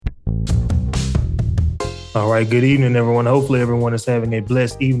All right, good evening, everyone. Hopefully, everyone is having a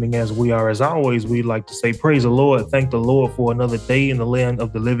blessed evening as we are. As always, we'd like to say, praise the Lord. Thank the Lord for another day in the land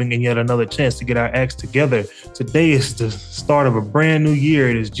of the living and yet another chance to get our acts together. Today is the start of a brand new year.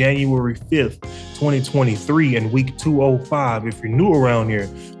 It is January 5th, 2023, and week 205. If you're new around here,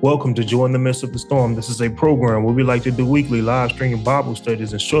 welcome to Join the Midst of the Storm. This is a program where we like to do weekly live streaming Bible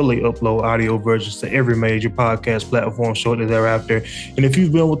studies and shortly upload audio versions to every major podcast platform shortly thereafter. And if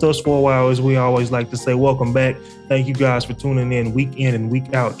you've been with us for a while, as we always like to say, welcome back. Thank you guys for tuning in and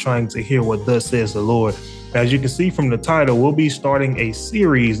week out, trying to hear what thus says the Lord. As you can see from the title, we'll be starting a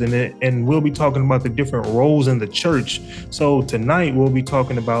series and we'll be talking about the different roles in the church. So tonight we'll be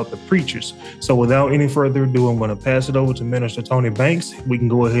talking about the preachers. So without any further ado, I'm going to pass it over to Minister Tony Banks. We can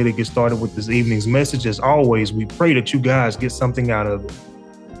go ahead and get started with this evening's message. As always, we pray that you guys get something out of it.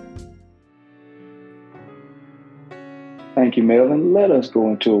 Thank you, Melvin. Let us go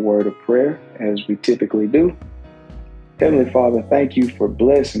into a word of prayer as we typically do. Heavenly Father, thank you for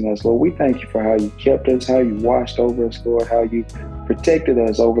blessing us, Lord. We thank you for how you kept us, how you watched over us, Lord, how you protected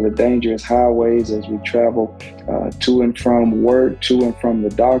us over the dangerous highways as we travel to and from work, to and from the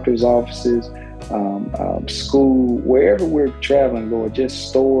doctor's offices, school, wherever we're traveling, Lord, just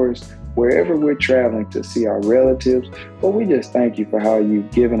stores, wherever we're traveling to see our relatives. Lord, we just thank you for how you've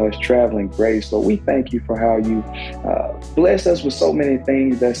given us traveling grace. Lord, we thank you for how you bless us with so many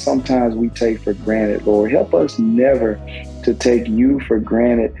things that sometimes we take for granted. Lord, help us never to take you for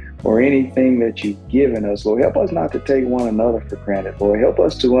granted or anything that you've given us. Lord, help us not to take one another for granted. Lord, help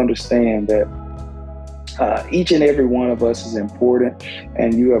us to understand that each and every one of us is important,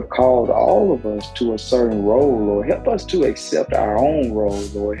 and you have called all of us to a certain role, Lord. Help us to accept our own role,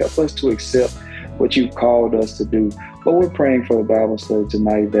 Lord. Help us to accept what you've called us to do. Lord, we're praying for the Bible study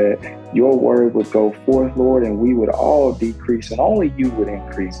tonight that your word would go forth, Lord, and we would all decrease and only you would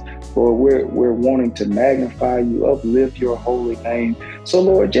increase. Lord, we're wanting to magnify you, uplift your holy name. So,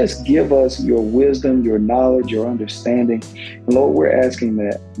 Lord, just give us your wisdom, your knowledge, your understanding. And Lord, we're asking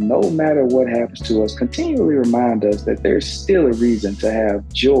that no matter what happens to us, continually remind us that there's still a reason to have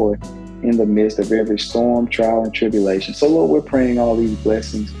joy in the midst of every storm, trial, and tribulation. So, Lord, we're praying all these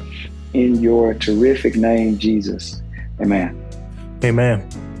blessings in your terrific name, Jesus. Amen. Amen.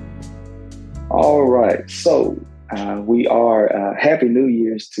 All right. So we are Happy New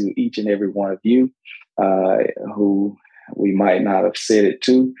Year's to each and every one of you who we might not have said it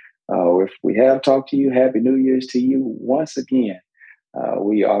to. Or if we have talked to you, Happy New Year's to you once again.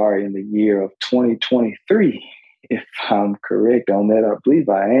 We are in the year of 2023. If I'm correct on that, I believe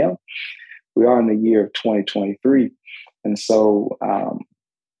I am. We are in the year of 2023. And so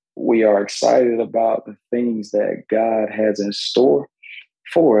we are excited about the things that God has in store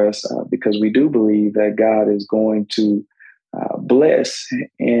for us because we do believe that God is going to bless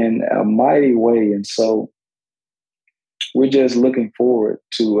in a mighty way. And so we're just looking forward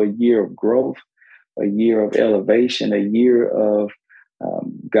to a year of growth, a year of elevation, a year of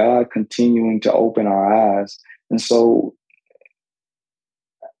God continuing to open our eyes. And so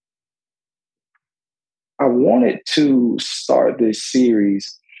I wanted to start this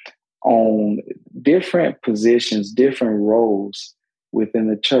series on different positions, different roles within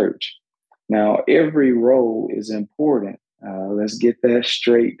the church. Now, every role is important. Let's get that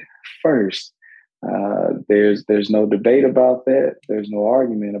straight first. There's no debate about that. There's no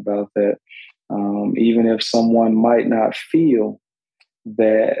argument about that. Even if someone might not feel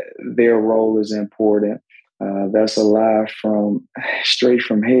that their role is important, that's a lie straight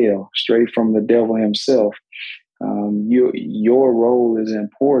from hell, straight from the devil himself. Your role is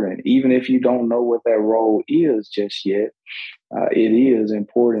important. Even if you don't know what that role is just yet, it is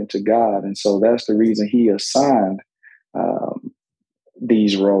important to God. And so that's the reason he assigned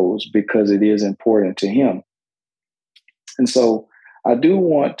these roles, because it is important to him. And so I do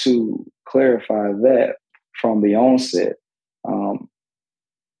want to clarify that from the onset.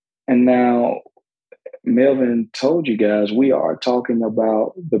 And now, Melvin told you guys, we are talking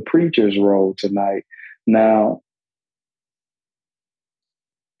about the preacher's role tonight. Now,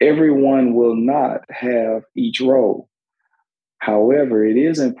 everyone will not have each role. However, it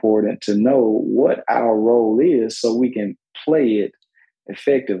is important to know what our role is so we can play it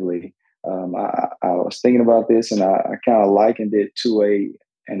effectively. I was thinking about this, and I kind of likened it to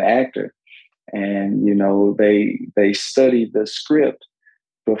an actor. And, you know, they studied the script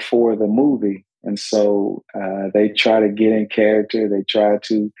before the movie. And so they try to get in character. They try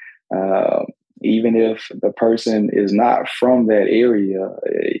to, even if the person is not from that area,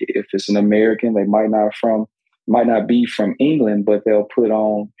 if it's an American, they might not be from England, but they'll put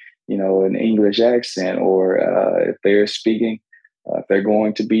on, you know, an English accent, or if they're speaking if they're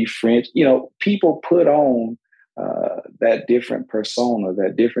going to be French. People put on that different persona,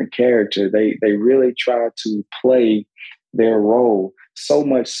 that different character. They really try to play their role, so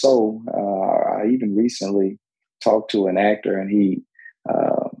much so. I even recently talked to an actor, and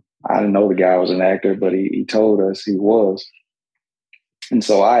I didn't know the guy was an actor, but he told us he was. And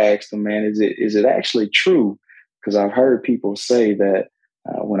so I asked him, man, is it actually true? Because I've heard people say that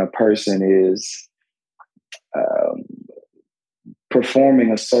when a person is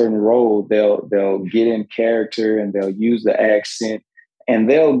performing a certain role, they'll get in character and they'll use the accent, and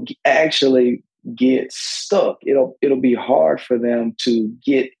they'll actually get stuck. It'll be hard for them to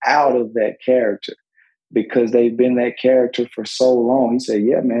get out of that character because they've been that character for so long. He said,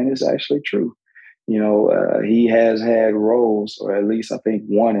 yeah, man, it's actually true. He has had roles, or at least I think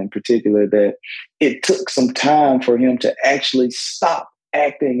one in particular, that it took some time for him to actually stop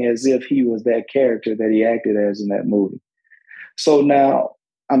acting as if he was that character that he acted as in that movie. So now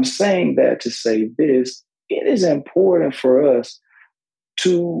I'm saying that to say this: it is important for us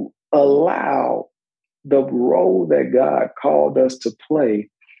to allow the role that God called us to play.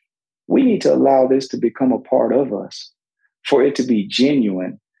 We need to allow this to become a part of us, for it to be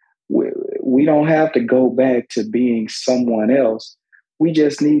genuine. We don't have to go back to being someone else. We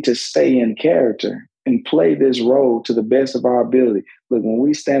just need to stay in character and play this role to the best of our ability. Look, when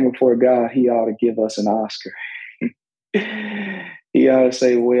we stand before God, he ought to give us an Oscar. He ought to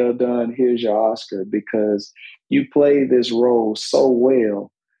say, well done, here's your Oscar, because you played this role so well.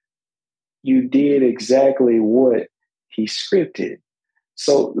 You did exactly what he scripted.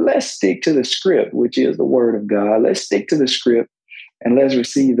 So let's stick to the script, which is the word of God. Let's stick to the script and let's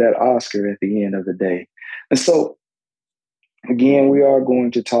receive that Oscar at the end of the day. And so, again, we are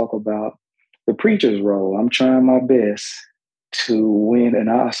going to talk about the preacher's role. I'm trying my best to win an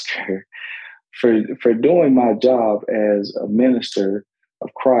Oscar for doing my job as a minister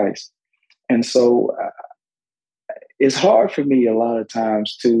of Christ. And so it's hard for me a lot of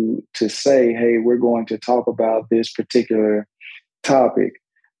times to say, hey, we're going to talk about this particular topic,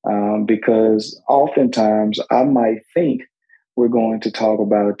 because oftentimes I might think we're going to talk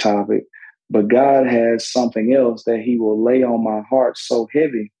about a topic, but God has something else that he will lay on my heart so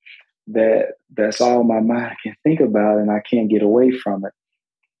heavy that that's all my mind can think about, and I can't get away from it.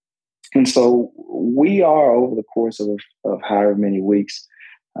 And so we are, over the course of however many weeks,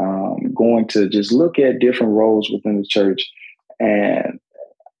 going to just look at different roles within the church, and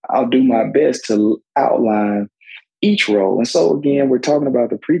I'll do my best to outline each role. And so, again, we're talking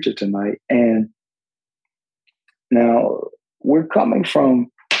about the preacher tonight. And now we're coming from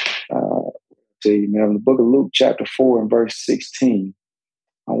the book of Luke, chapter 4 and verse 16.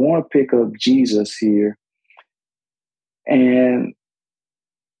 I want to pick up Jesus here. And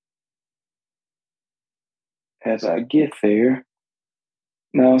as I get there,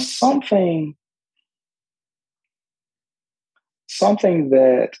 now something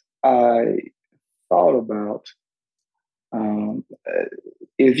that I thought about,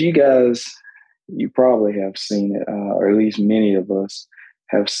 if you guys, you probably have seen it, or at least many of us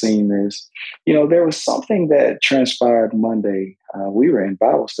have seen this. There was something that transpired Monday. We were in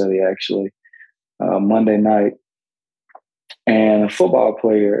Bible study, actually, Monday night, and a football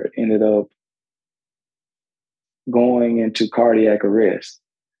player ended up going into cardiac arrest.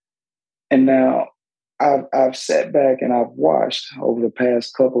 And now I've sat back and I've watched over the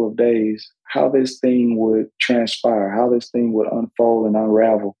past couple of days how this thing would transpire, how this thing would unfold and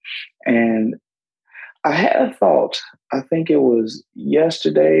unravel. And I had a thought, I think it was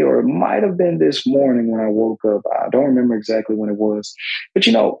yesterday, or it might have been this morning when I woke up. I don't remember exactly when it was. But,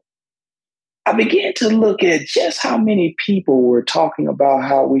 I began to look at just how many people were talking about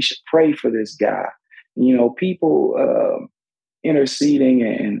how we should pray for this guy. People interceding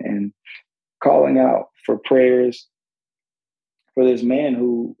and calling out for prayers for this man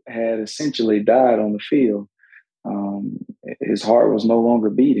who had essentially died on the field. His heart was no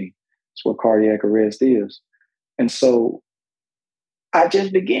longer beating. That's what cardiac arrest is. And so I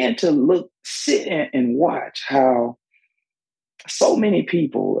just began to sit and watch how so many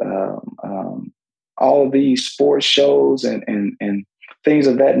people, all of these sports shows and things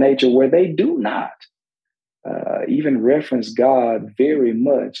of that nature, where they do not even reference God very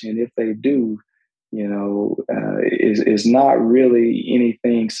much. And if they do, is not really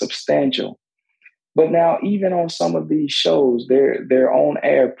anything substantial. But now, even on some of these shows, they're on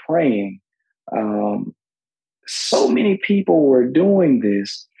air praying. So many people were doing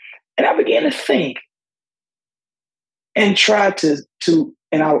this. And I began to think and try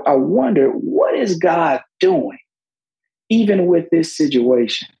and I wonder, what is God doing, even with this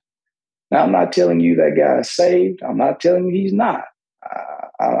situation? Now, I'm not telling you that God is saved. I'm not telling you he's not.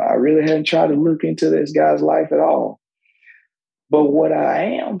 I really hadn't tried to look into this guy's life at all. But what I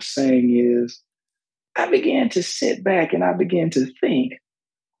am saying is, I began to sit back and I began to think,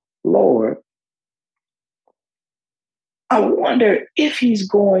 Lord, I wonder if he's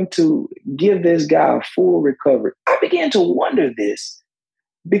going to give this guy a full recovery. I began to wonder this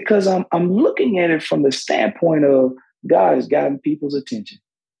because I'm looking at it from the standpoint of God has gotten people's attention.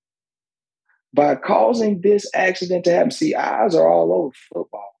 By causing this accident to happen, see, eyes are all over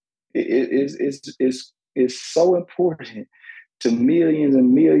football. It's so important to millions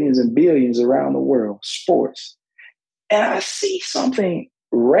and millions and billions around the world, sports. And I see something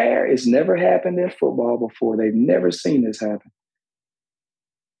rare. It's never happened in football before. They've never seen this happen.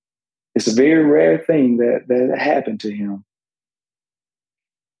 It's a very rare thing that happened to him.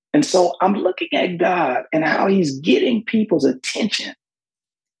 And so I'm looking at God and how he's getting people's attention.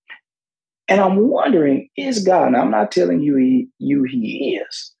 And I'm wondering, is God, now I'm not telling you he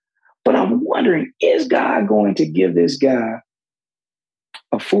is, but I'm wondering, is God going to give this guy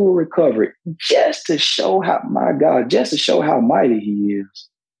a full recovery just to show how mighty he is?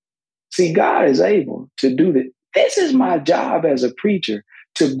 See, God is able to do that. This is my job as a preacher,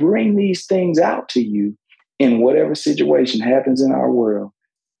 to bring these things out to you in whatever situation happens in our world.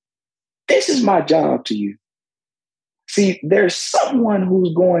 This is my job to you. See, there's someone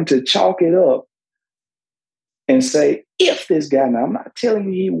who's going to chalk it up and say, if this guy, now I'm not telling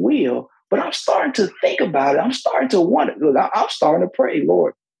you he will, but I'm starting to think about it. I'm starting to wonder. Look, I'm starting to pray,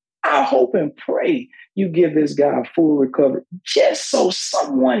 Lord, I hope and pray you give this guy a full recovery just so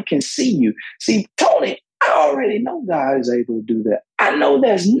someone can see you. See, Tony, I already know God is able to do that. I know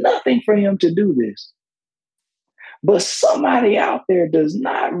there's nothing for him to do this. But somebody out there does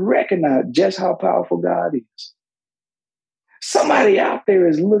not recognize just how powerful God is. Somebody out there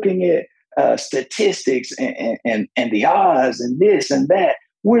is looking at statistics and the odds and this and that.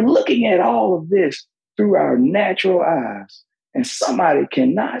 We're looking at all of this through our natural eyes. And somebody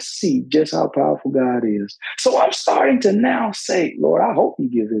cannot see just how powerful God is. So I'm starting to now say, Lord, I hope you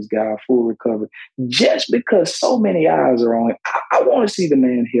give this guy a full recovery. Just because so many eyes are on him. I want to see the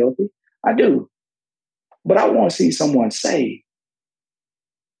man healthy. I do. But I want to see someone saved.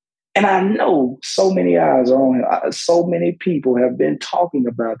 And I know so many eyes are on him. So many people have been talking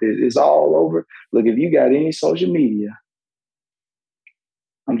about this. It's all over. Look, if you got any social media,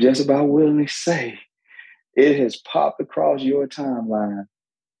 I'm just about willing to say it has popped across your timeline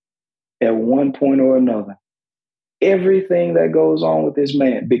at one point or another. Everything that goes on with this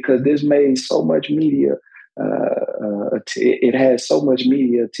man, because this made so much media, it has so much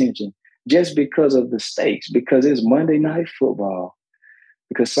media attention just because of the stakes, because it's Monday Night Football,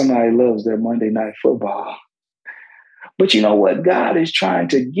 because somebody loves their Monday Night Football. But you know what? God is trying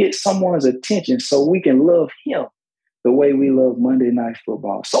to get someone's attention so we can love him the way we love Monday Night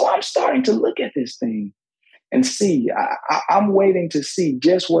Football. So I'm starting to look at this thing and see. I'm waiting to see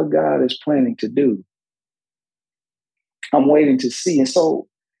just what God is planning to do. I'm waiting to see. And so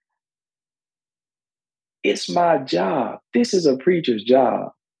it's my job. This is a preacher's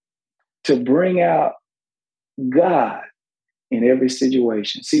job to bring out God in every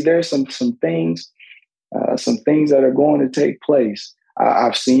situation. See, there's some things that are going to take place.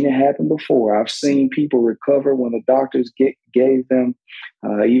 I've seen it happen before. I've seen people recover when the doctors gave them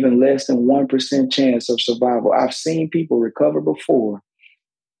even less than 1% chance of survival. I've seen people recover before,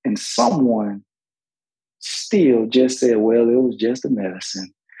 and someone still just said, well, it was just a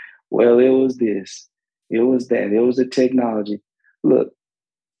medicine. Well, it was this. It was that. It was the technology. Look,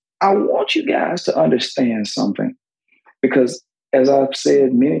 I want you guys to understand something, because as I've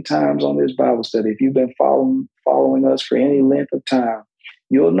said many times on this Bible study, if you've been following us for any length of time,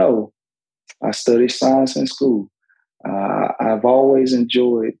 you'll know I studied science in school. I've always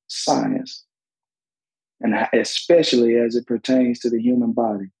enjoyed science, and especially as it pertains to the human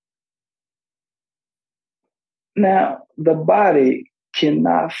body. Now, the body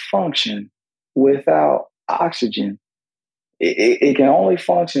cannot function without oxygen. It can only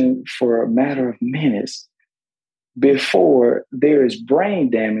function for a matter of minutes before there is brain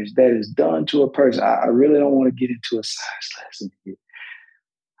damage that is done to a person. I really don't want to get into a science lesson here,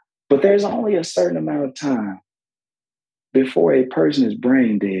 but there's only a certain amount of time before a person is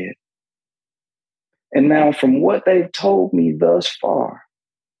brain dead. And now, from what they've told me thus far,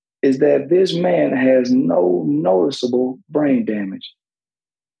 is that this man has no noticeable brain damage.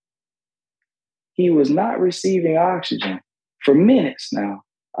 He was not receiving oxygen for minutes now.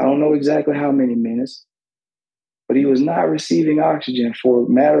 I don't know exactly how many minutes, but he was not receiving oxygen for a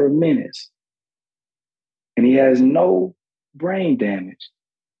matter of minutes. And he has no brain damage.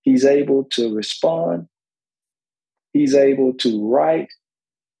 He's able to respond He's able to write.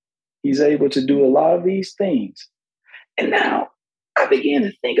 He's able to do a lot of these things. And now I began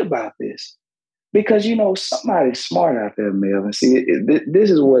to think about this because, somebody's smart out there, Melvin. See, this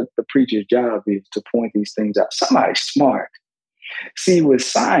is what the preacher's job is, to point these things out. Somebody's smart. See, with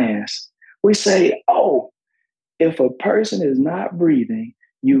science, we say, oh, if a person is not breathing,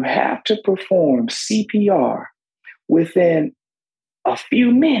 you have to perform CPR within a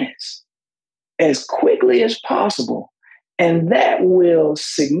few minutes, as quickly as possible. And that will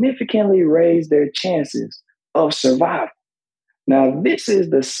significantly raise their chances of survival. Now, this is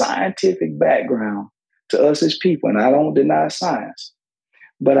the scientific background to us as people, and I don't deny science,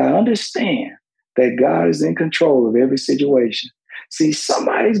 but I understand that God is in control of every situation. See,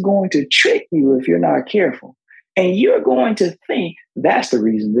 somebody's going to trick you if you're not careful, and you're going to think that's the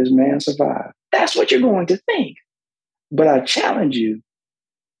reason this man survived. That's what you're going to think. But I challenge you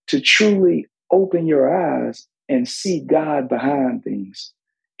to truly open your eyes and see God behind things.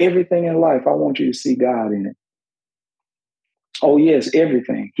 Everything in life, I want you to see God in it. Oh, yes,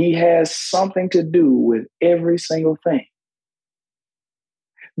 everything. He has something to do with every single thing.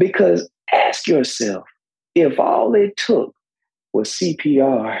 Because ask yourself, if all it took was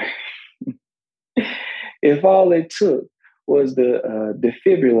CPR, if all it took was the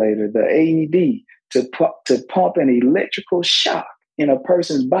defibrillator, the AED, to pump an electrical shock in a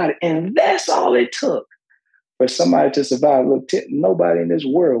person's body, and that's all it took for somebody to survive, look, nobody in this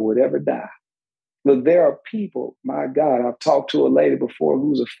world would ever die. Look, there are people, my God, I've talked to a lady before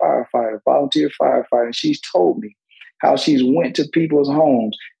who's a firefighter, volunteer firefighter, and she's told me how she's went to people's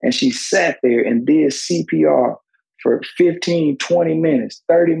homes and she sat there and did CPR for 15, 20 minutes,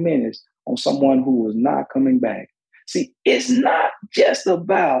 30 minutes on someone who was not coming back. See, it's not just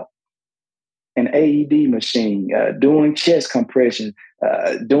about an AED machine, doing chest compression,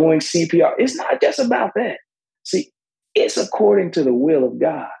 doing CPR. It's not just about that. See, it's according to the will of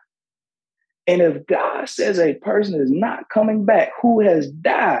God. And if God says a person is not coming back, who has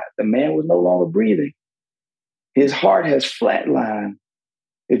died, the man was no longer breathing. His heart has flatlined.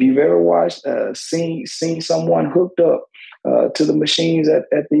 If you've ever watched, seen someone hooked up to the machines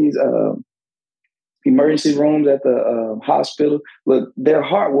at these emergency rooms at the hospital, look, their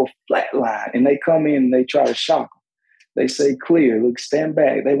heart will flatline, and they come in and they try to shock them. They say, clear, look, stand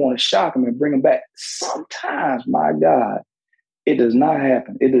back. They want to shock them and bring them back. Sometimes, my God, it does not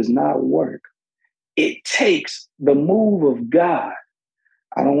happen. It does not work. It takes the move of God.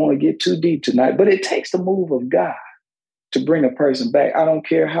 I don't want to get too deep tonight, but it takes the move of God to bring a person back. I don't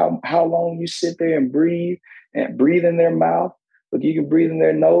care how long you sit there and breathe in their mouth. Look, you can breathe in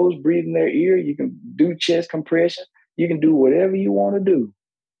their nose, breathe in their ear. You can do chest compression. You can do whatever you want to do.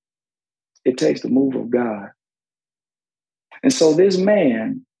 It takes the move of God. And so this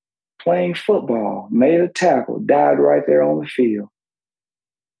man playing football, made a tackle, died right there on the field.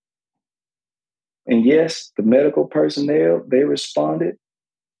 And yes, the medical personnel, they responded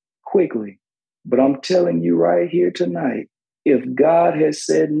quickly. But I'm telling you right here tonight, if God has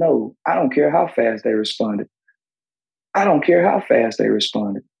said no, I don't care how fast they responded. I don't care how fast they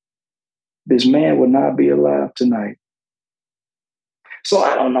responded. This man will not be alive tonight. So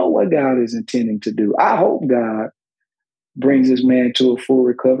I don't know what God is intending to do. I hope God brings this man to a full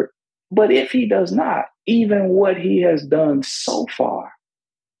recovery. But if he does not, even what he has done so far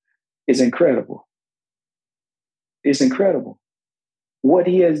is incredible. It's incredible what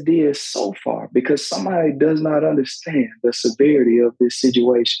he has did so far, because somebody does not understand the severity of this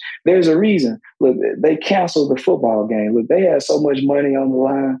situation. There's a reason. Look, they canceled the football game. Look, they had so much money on the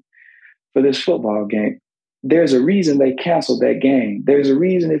line for this football game. There's a reason they canceled that game. There's a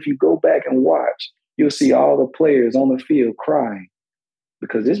reason, if you go back and watch, you'll see all the players on the field crying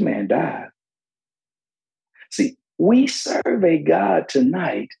because this man died. See, we serve a God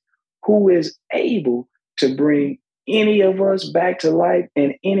tonight who is able to bring any of us back to life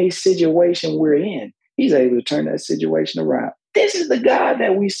in any situation we're in. He's able to turn that situation around. This is the God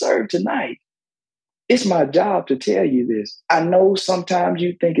that we serve tonight. It's my job to tell you this. I know sometimes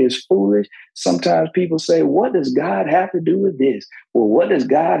you think it's foolish. Sometimes people say, what does God have to do with this? Well, what does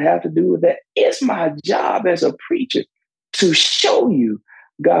God have to do with that? It's my job as a preacher to show you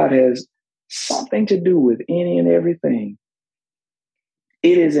God has something to do with any and everything.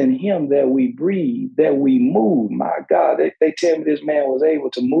 It is in him that we breathe, that we move. My God, they tell me this man was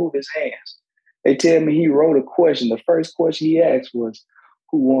able to move his hands. They tell me he wrote a question. The first question he asked was,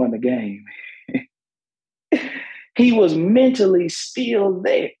 who won the game? He was mentally still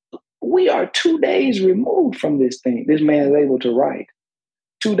there. We are 2 days removed from this thing. This man is able to write.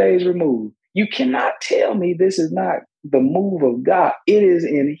 2 days removed. You cannot tell me this is not the move of God. It is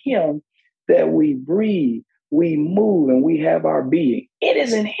in him that we breathe, we move, and we have our being. It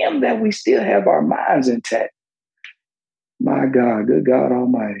is in him that we still have our minds intact. My God, good God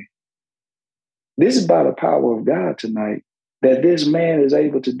Almighty. This is by the power of God tonight that this man is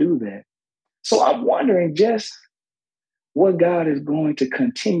able to do that. So I'm wondering just what God is going to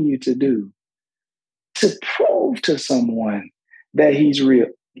continue to do to prove to someone that he's real.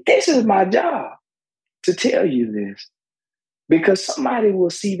 This is my job to tell you this, because somebody will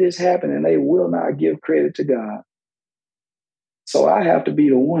see this happen and they will not give credit to God. So I have to be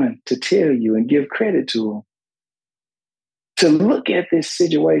the one to tell you and give credit to him, to look at this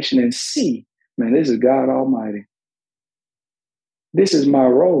situation and see, man, this is God Almighty. This is my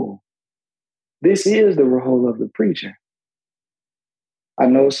role. This is the role of the preacher. I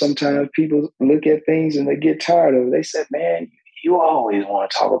know sometimes people look at things and they get tired of it. They say, man, you always want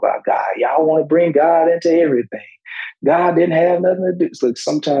to talk about God. Y'all want to bring God into everything. God didn't have nothing to do. Look,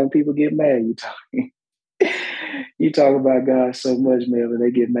 sometimes people get mad. You talk about God so much, man,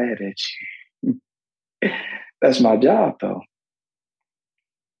 they get mad at you. That's my job, though.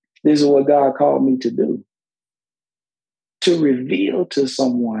 This is what God called me to do. To reveal to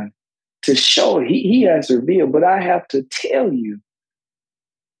someone, to show. He has to reveal, but I have to tell you.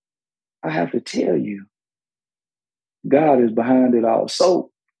 I have to tell you. God is behind it all. So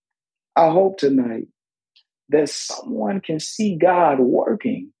I hope tonight that someone can see God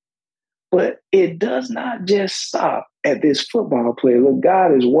working, but it does not just stop at this football player. Look,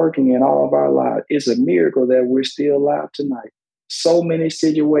 God is working in all of our lives. It's a miracle that we're still alive tonight. So many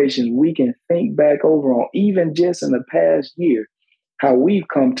situations we can think back over on, even just in the past year, how we've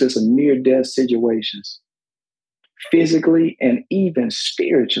come to some near-death situations, physically and even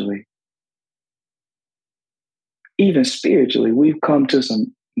spiritually. Even spiritually, we've come to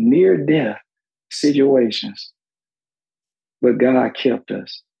some near-death situations. But God kept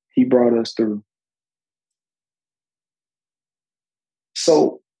us. He brought us through.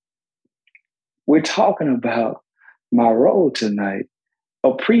 So we're talking about my role tonight,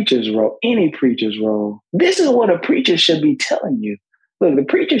 a preacher's role, any preacher's role. This is what a preacher should be telling you. Look, the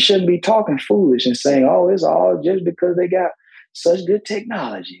preacher shouldn't be talking foolish and saying, oh, it's all just because they got such good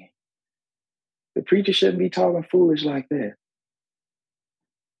technology. The preacher shouldn't be talking foolish like that.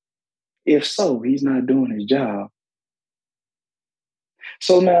 If so, he's not doing his job.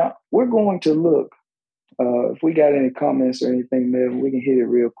 So now we're going to look, if we got any comments or anything, Melvin, we can hit it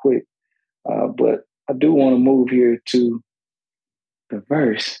real quick. But I do want to move here to the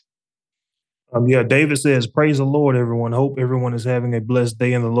verse. David says, praise the Lord, everyone. Hope everyone is having a blessed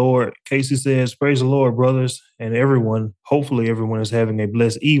day in the Lord. Casey says, praise the Lord, brothers, and everyone. Hopefully everyone is having a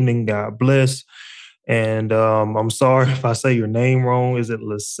blessed evening. God bless. And I'm sorry if I say your name wrong. Is it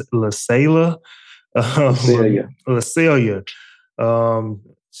LaCelia? LaCelia.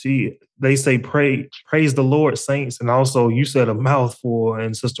 They say praise the Lord, saints. And also you said a mouthful,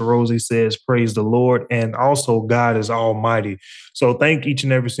 and Sister Rosie says, praise the Lord. And also God is almighty. So thank each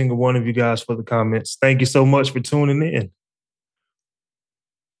and every single one of you guys for the comments. Thank you so much for tuning in.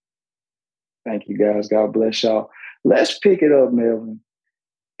 Thank you, guys. God bless y'all. Let's pick it up, Melvin.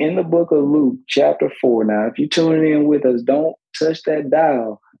 In the book of Luke, chapter 4. Now, if you're tuning in with us, don't touch that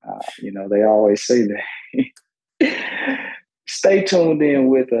dial. They always say that. Stay tuned in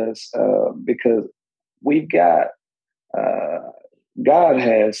with us because we've got, God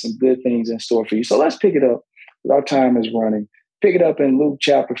has some good things in store for you. So let's pick it up. Our time is running. Pick it up in Luke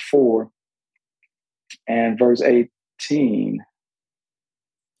chapter 4 and verse 18.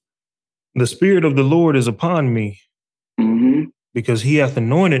 The Spirit of the Lord is upon me, because he hath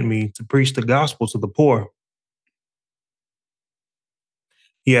anointed me to preach the gospel to the poor.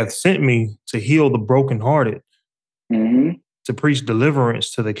 He hath sent me to heal the brokenhearted, to preach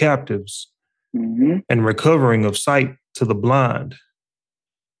deliverance to the captives, and recovering of sight to the blind,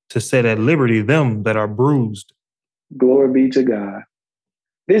 to set at liberty them that are bruised. Glory be to God.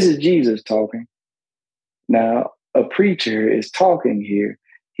 This is Jesus talking. Now, a preacher is talking here.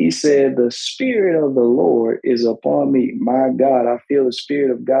 He said, the Spirit of the Lord is upon me. My God, I feel the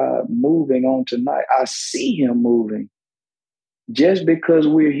Spirit of God moving on tonight. I see him moving just because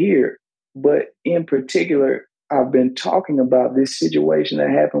we're here. But in particular, I've been talking about this situation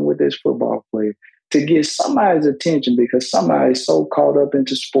that happened with this football player to get somebody's attention, because somebody's so caught up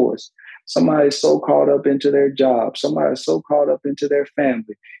into sports. Somebody's so caught up into their job. Somebody's so caught up into their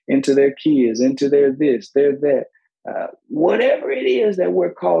family, into their kids, into their this, their that. Whatever it is that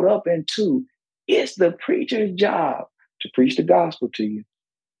we're caught up into, it's the preacher's job to preach the gospel to you,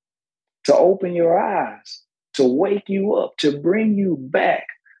 to open your eyes, to wake you up, to bring you back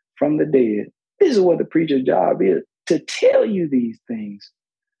from the dead. This is what the preacher's job is, to tell you these things.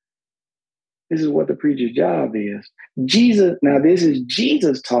 This is what the preacher's job is. Jesus, now this is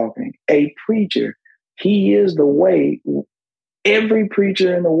Jesus talking, a preacher. He is the way. Every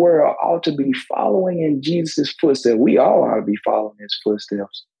preacher in the world ought to be following in Jesus' footsteps. We all ought to be following his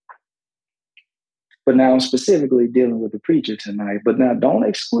footsteps. But now I'm specifically dealing with the preacher tonight. But now don't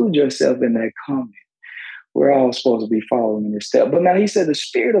exclude yourself in that comment. We're all supposed to be following in his step. But now he said, the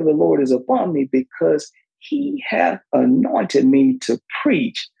Spirit of the Lord is upon me because he hath anointed me to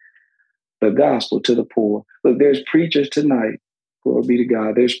preach the gospel to the poor. Look, there's preachers tonight, glory be to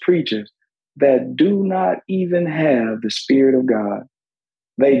God. There's preachers that do not even have the Spirit of God.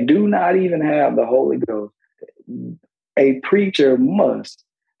 They do not even have the Holy Ghost. A preacher must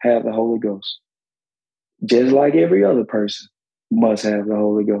have the Holy Ghost, just like every other person must have the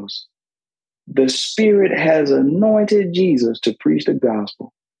Holy Ghost. The Spirit has anointed Jesus to preach the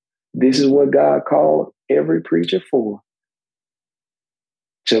gospel. This is what God called every preacher for,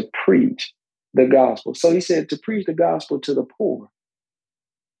 to preach the gospel. So he said to preach the gospel to the poor.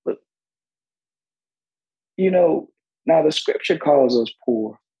 But, now the scripture calls us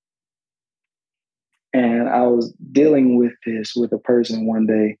poor. And I was dealing with this with a person one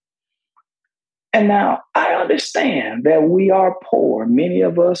day. And now I understand that we are poor. Many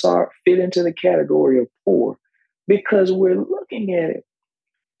of us fit into the category of poor because we're looking at it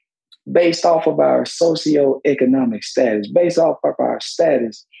based off of our socioeconomic status, based off of our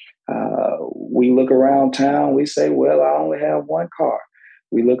status. We look around town, we say, well, I only have one car.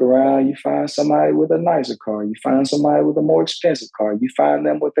 We look around, you find somebody with a nicer car. You find somebody with a more expensive car. You find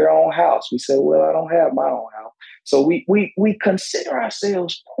them with their own house. We say, well, I don't have my own house. So we consider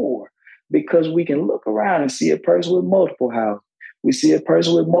ourselves poor because we can look around and see a person with multiple houses. We see a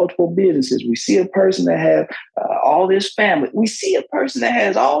person with multiple businesses. We see a person that has all this family. We see a person that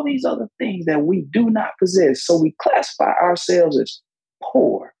has all these other things that we do not possess. So we classify ourselves as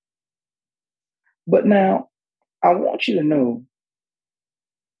poor. But now I want you to know,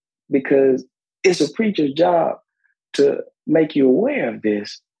 because it's a preacher's job to make you aware of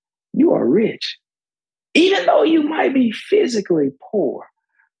this, you are rich. Even though you might be physically poor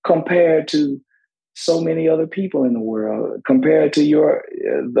compared to so many other people in the world, compared to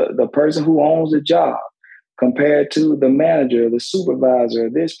the person who owns the job, compared to the manager, the supervisor,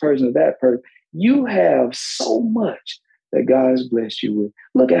 this person or that person, you have so much that God has blessed you with.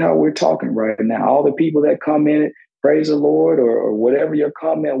 Look at how we're talking right now. All the people that come in it, praise the Lord, or whatever your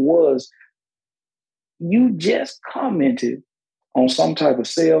comment was, you just commented on some type of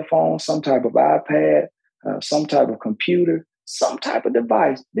cell phone, some type of iPad, some type of computer, some type of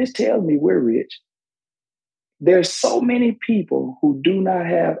device. This tells me we're rich. There's so many people who do not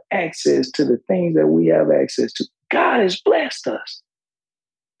have access to the things that we have access to. God has blessed us.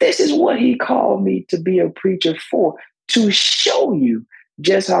 This is what he called me to be a preacher for, to show you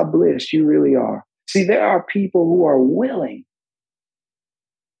just how blessed you really are. See, there are people who are willing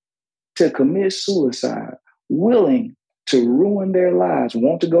to commit suicide, willing to ruin their lives,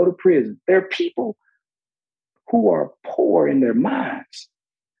 want to go to prison. There are people who are poor in their minds.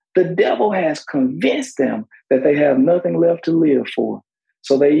 The devil has convinced them that they have nothing left to live for.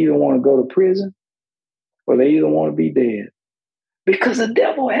 So they either want to go to prison or they either want to be dead. Because the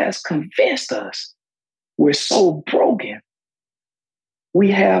devil has convinced us we're so broken.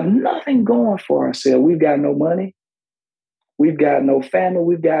 We have nothing going for ourselves. We've got no money. We've got no family.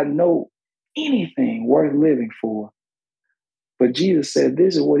 We've got no anything worth living for. But Jesus said,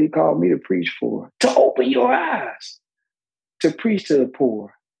 this is what he called me to preach for, to open your eyes, to preach to the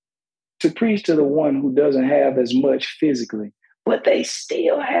poor, to preach to the one who doesn't have as much physically, but they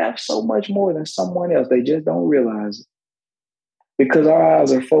still have so much more than someone else. They just don't realize it. Because our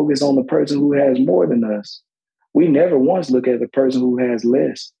eyes are focused on the person who has more than us. We never once look at the person who has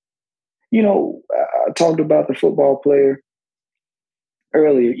less. I talked about the football player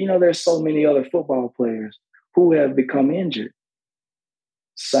earlier. There's so many other football players who have become injured.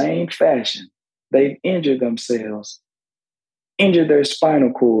 Same fashion. They've injured themselves, injured their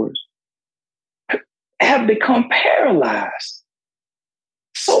spinal cords, have become paralyzed.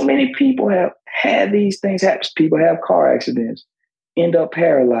 So many people have had these things happen. People have car accidents, end up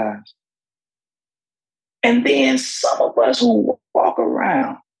paralyzed. And then some of us who walk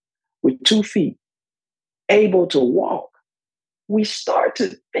around with 2 feet, able to walk, we start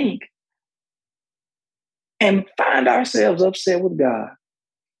to think and find ourselves upset with God,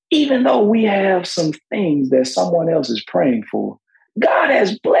 even though we have some things that someone else is praying for. God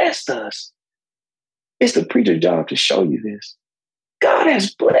has blessed us. It's the preacher's job to show you this. God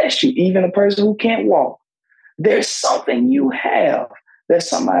has blessed you, even a person who can't walk. There's something you have that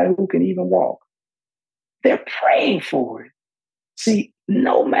somebody who can even walk. They're praying for it. See,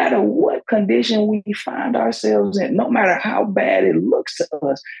 no matter what condition we find ourselves in, no matter how bad it looks to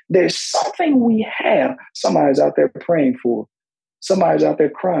us, there's something we have. Somebody's out there praying for. Somebody's out there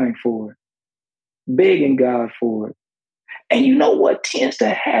crying for it, begging God for it. And you know what tends to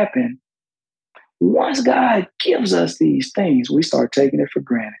happen? Once God gives us these things, we start taking it for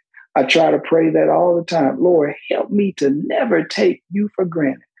granted. I try to pray that all the time. Lord, help me to never take you for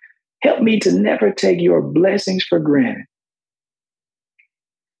granted. Help me to never take your blessings for granted.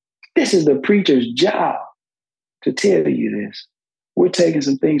 This is the preacher's job to tell you this. We're taking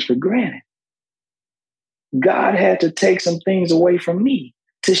some things for granted. God had to take some things away from me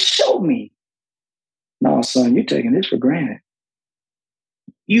to show me, no, son, you're taking this for granted.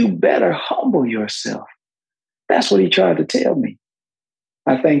 You better humble yourself. That's what he tried to tell me.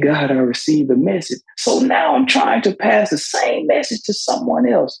 I thank God I received the message. So now I'm trying to pass the same message to someone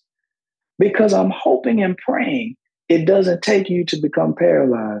else because I'm hoping and praying it doesn't take you to become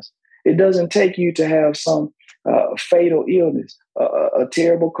paralyzed. It doesn't take you to have some fatal illness, a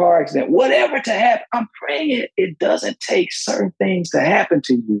terrible car accident, whatever to happen. I'm praying it doesn't take certain things to happen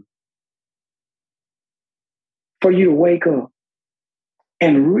to you for you to wake up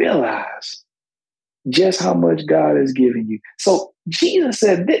and realize just how much God has given you. So Jesus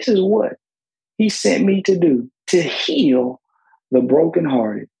said, this is what he sent me to do, to heal the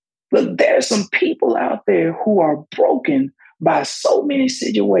brokenhearted. Look, there's some people out there who are broken by so many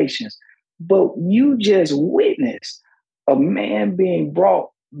situations, but you just witnessed a man being brought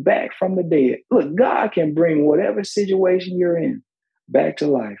back from the dead. Look, God can bring whatever situation you're in back to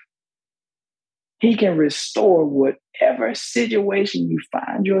life. He can restore whatever situation you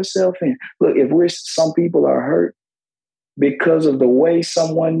find yourself in. Look, if some people are hurt because of the way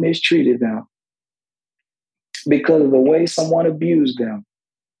someone mistreated them, because of the way someone abused them,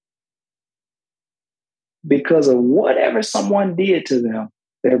 because of whatever someone did to them,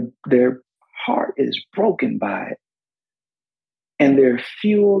 their heart is broken by it. And they're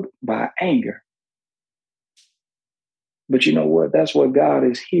fueled by anger. But you know what? That's what God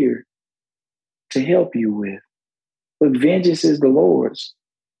is here to help you with. Look, vengeance is the Lord's.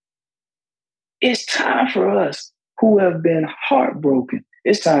 It's time for us who have been heartbroken.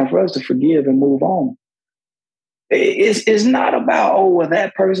 It's time for us to forgive and move on. It's not about, oh, well,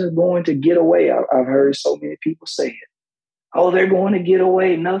 that person's going to get away. I've heard so many people say it. Oh, they're going to get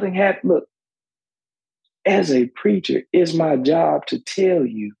away. Nothing happened. Look, as a preacher, it's my job to tell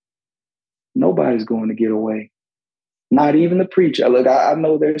you nobody's going to get away. Not even the preacher. Look, I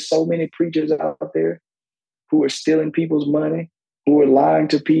know there's so many preachers out there who are stealing people's money, who are lying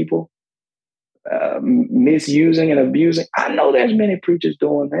to people, misusing and abusing. I know there's many preachers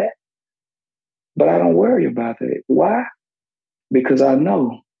doing that, but I don't worry about that. Why? Because I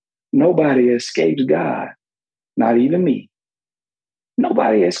know nobody escapes God, not even me.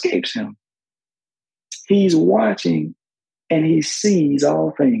 Nobody escapes him. He's watching and he sees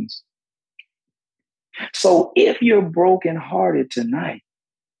all things. So if you're brokenhearted tonight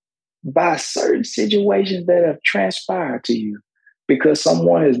by certain situations that have transpired to you, because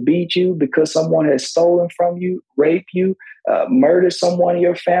someone has beat you, because someone has stolen from you, raped you, murdered someone in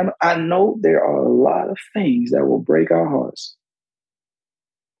your family, I know there are a lot of things that will break our hearts.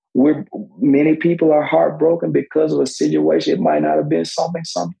 Many people are heartbroken because of a situation. It might not have been something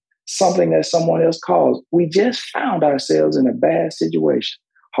that someone else caused. We just found ourselves in a bad situation,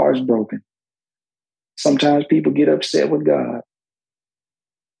 hearts broken. Sometimes people get upset with God.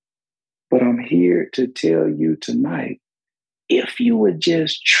 But I'm here to tell you tonight, if you would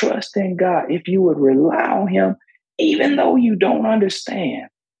just trust in God, if you would rely on him, even though you don't understand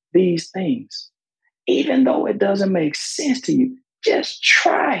these things, even though it doesn't make sense to you, just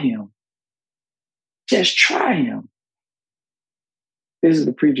try him. Just try him. This is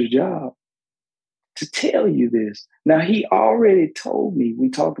the preacher's job to tell you this. Now, he already told me, we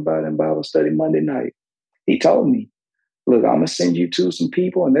talked about it in Bible study Monday night. He told me, look, I'm going to send you to some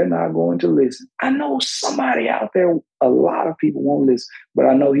people and they're not going to listen. I know somebody out there, a lot of people won't listen, but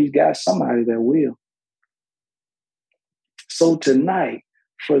I know he's got somebody that will. So tonight,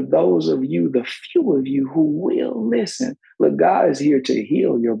 for those of you, the few of you who will listen, look, God is here to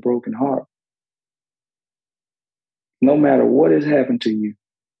heal your broken heart. No matter what has happened to you,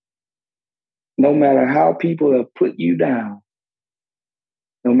 no matter how people have put you down,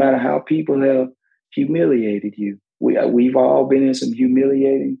 no matter how people have humiliated you. We've all been in some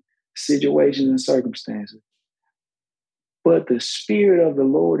humiliating situations and circumstances. But the Spirit of the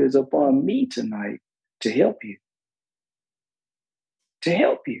Lord is upon me tonight to help you. To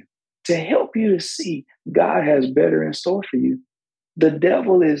help you. To help you to see God has better in store for you. The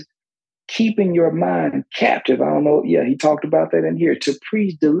devil is keeping your mind captive. I don't know. Yeah, he talked about that in here, to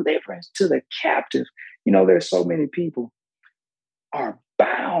preach deliverance to the captive. There's so many people are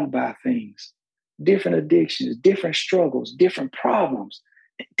bound by things, different addictions, different struggles, different problems,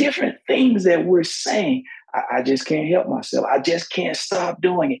 different things that we're saying. I just can't help myself. I just can't stop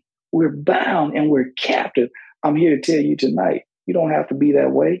doing it. We're bound and we're captive. I'm here to tell you tonight, you don't have to be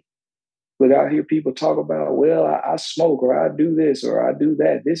that way. But I hear people talk about, well, I smoke, or I do this, or I do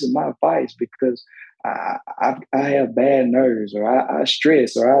that. This is my vice because I have bad nerves, or I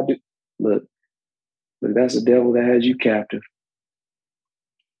stress, or I do. Look, that's the devil that has you captive.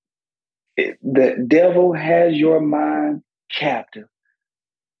 The devil has your mind captive.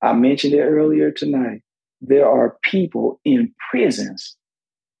 I mentioned it earlier tonight. There are people in prisons,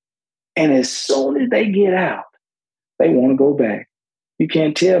 and as soon as they get out, they want to go back. You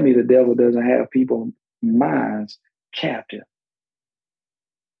can't tell me the devil doesn't have people's minds captive.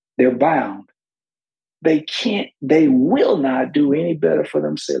 They're bound. They will not do any better for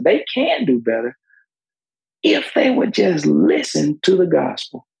themselves. They can do better if they would just listen to the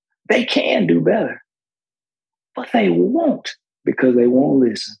gospel. They can do better, but they won't, because they won't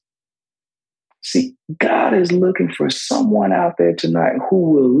listen. See, God is looking for someone out there tonight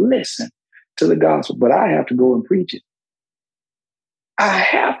who will listen to the gospel, but I have to go and preach it. I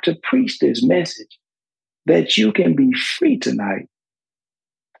have to preach this message that you can be free tonight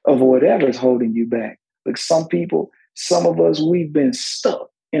of whatever is holding you back. Like some people, some of us, we've been stuck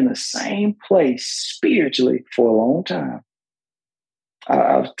in the same place spiritually for a long time.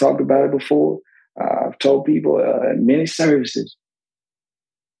 I've talked about it before. I've told people in many services,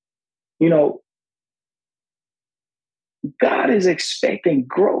 God is expecting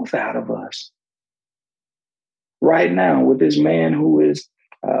growth out of us. Right now, with this man who is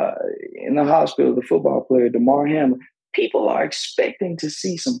in the hospital, the football player, Damar Hamlin, people are expecting to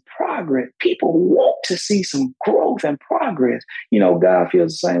see some progress. People want to see some growth and progress. God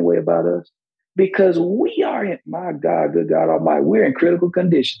feels the same way about us, because we are in, my God, good God Almighty, we're in critical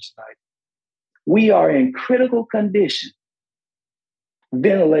condition tonight. We are in critical condition.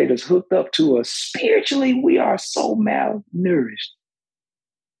 Ventilators hooked up to us. Spiritually, we are so malnourished.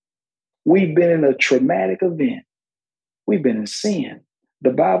 We've been in a traumatic event. We've been in sin.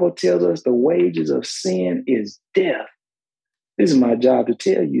 The Bible tells us the wages of sin is death. This is my job to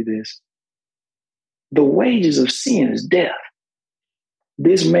tell you this. The wages of sin is death.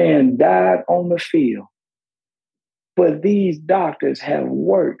 This man died on the field, but these doctors have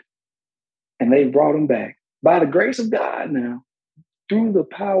worked and they brought him back. By the grace of God now, through the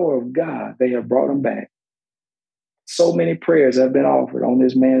power of God, they have brought him back. So many prayers have been offered on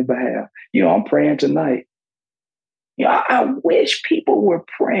this man's behalf. I'm praying tonight. I wish people were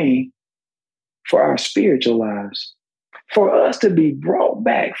praying for our spiritual lives, for us to be brought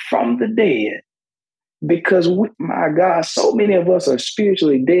back from the dead. Because, my God, so many of us are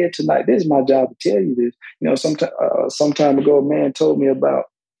spiritually dead tonight. This is my job to tell you this. Some time ago, a man told me about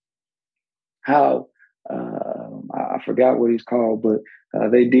how, I forgot what he's called, but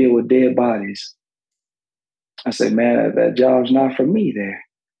they deal with dead bodies. I said, man, that job's not for me there,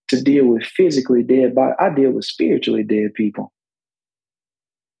 to deal with physically dead bodies. I deal with spiritually dead people.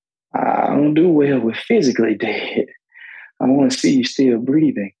 I don't do well with physically dead. I want to see you still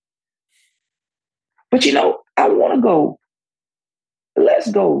breathing. But I want to go. Let's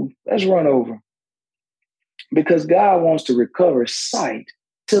run over. Because God wants to recover sight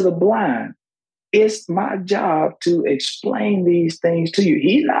to the blind. It's my job to explain these things to you.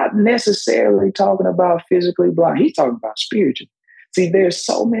 He's not necessarily talking about physically blind. He's talking about spiritual. See, there's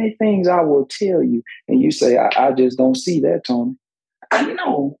so many things I will tell you, and you say, I just don't see that, Tony. I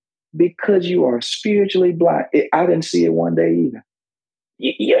know, because you are spiritually blind. I didn't see it one day either.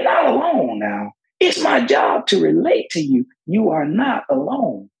 You're not alone now. It's my job to relate to you. You are not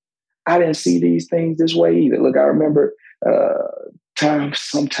alone. I didn't see these things this way either. Look, I remember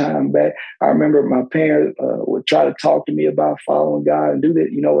some time back, I remember my parents would try to talk to me about following God and do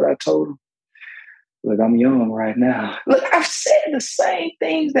that. You know what I told them? Look, I'm young right now. Look, I've said the same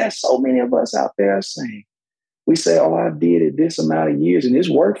things that so many of us out there are saying. We say, oh, I did it this amount of years and it's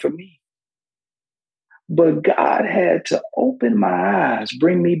worked for me. But God had to open my eyes,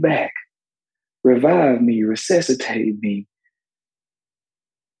 bring me back, revive me, resuscitate me.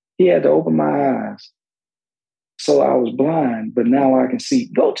 He had to open my eyes. So I was blind, but now I can see.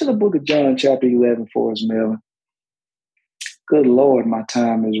 Go to the book of John, chapter 11 for us, Melvin. Good Lord, my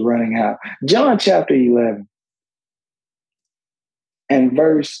time is running out. John, chapter 11 and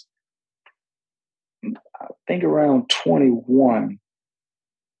verse, I think around 21.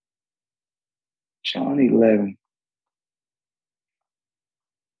 John 11.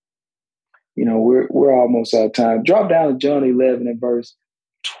 we're almost out of time. Drop down to John 11 and verse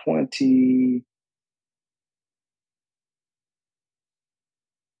 20.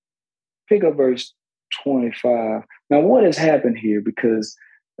 Pick up verse 25. Now, what has happened here? Because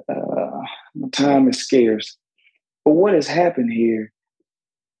time is scarce. But what has happened here?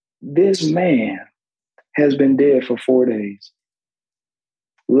 This man has been dead for 4 days.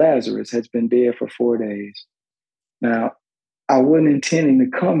 Lazarus has been dead for 4 days. Now, I wasn't intending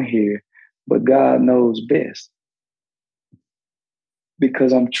to come here, but God knows best.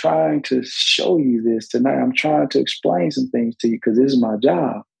 Because I'm trying to show you this tonight. I'm trying to explain some things to you because this is my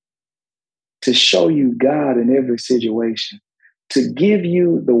job. To show you God in every situation. To give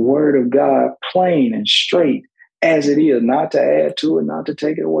you the word of God plain and straight as it is, not to add to it, not to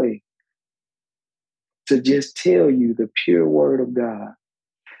take it away. To just tell you the pure word of God.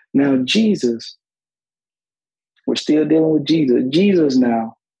 Now, Jesus, we're still dealing with Jesus. Jesus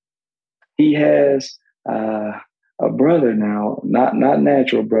now, he has a brother now, not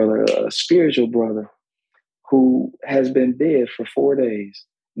natural brother, a spiritual brother who has been dead for 4 days.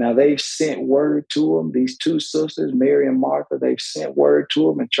 Now, they've sent word to him. These two sisters, Mary and Martha, they've sent word to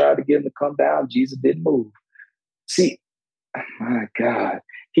him and tried to get him to come down. Jesus didn't move. See, my God,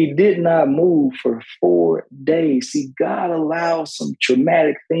 he did not move for 4 days. See, God allows some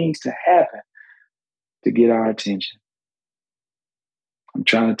traumatic things to happen to get our attention. I'm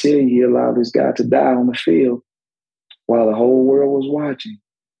trying to tell you, he allowed this guy to die on the field while the whole world was watching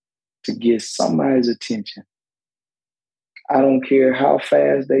to get somebody's attention. I don't care how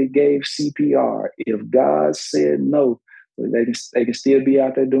fast they gave CPR. If God said no, they can still be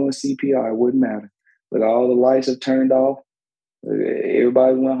out there doing CPR. It wouldn't matter. But all the lights have turned off.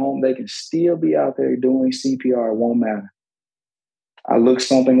 Everybody went home. They can still be out there doing CPR. It won't matter. I looked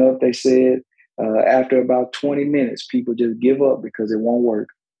something up. They said after about 20 minutes, people just give up because it won't work.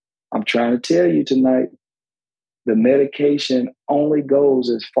 I'm trying to tell you tonight, the medication only goes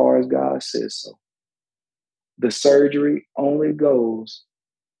as far as God says so. The surgery only goes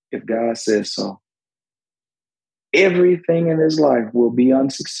if God says so. Everything in his life will be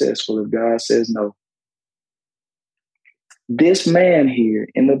unsuccessful if God says no. This man here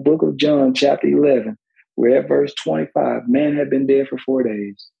in the book of John, chapter 11, we're at verse 25, man had been dead for 4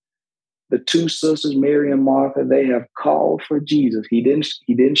 days. The two sisters, Mary and Martha, they have called for Jesus. He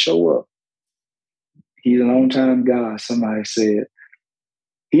didn't show up. He's an on-time God, somebody said.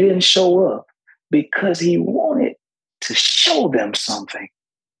 He didn't show up because he wanted to show them something.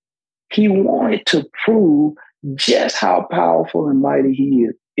 He wanted to prove just how powerful and mighty he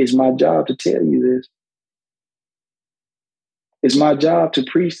is. It's my job to tell you this. It's my job to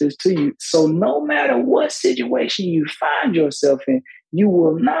preach this to you. So no matter what situation you find yourself in, you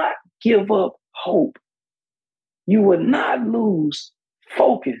will not give up hope. You will not lose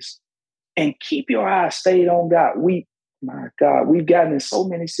focus and keep your eyes stayed on God. My God, we've gotten in so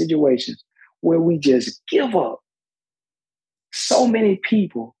many situations where we just give up. So many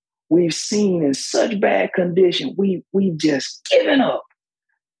people we've seen in such bad condition, we've just given up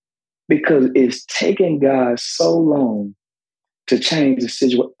because it's taken God so long to change the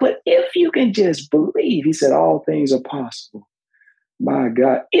situation. But if you can just believe, he said, all things are possible. My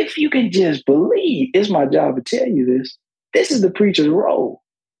God, if you can just believe, it's my job to tell you this. This is the preacher's role.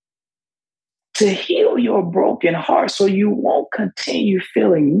 To heal your broken heart so you won't continue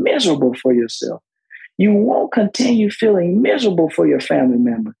feeling miserable for yourself. You won't continue feeling miserable for your family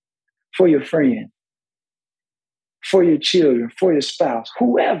member, for your friend, for your children, for your spouse,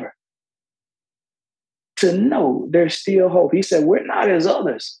 whoever. To know there's still hope. He said, we're not as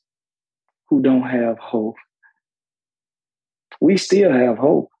others who don't have hope. We still have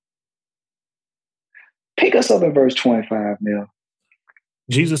hope. Pick us up in verse 25, Neil.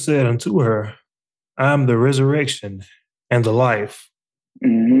 Jesus said unto her, I am the resurrection and the life.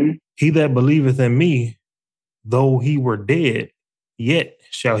 Mm-hmm. He that believeth in me, though he were dead, yet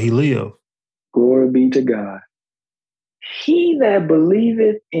shall he live. Glory be to God. He that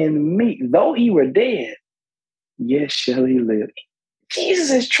believeth in me, though he were dead, yet shall he live.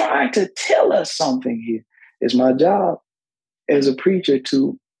 Jesus is trying to tell us something here. It's my job as a preacher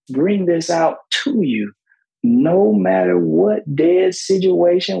to bring this out to you. No matter what dead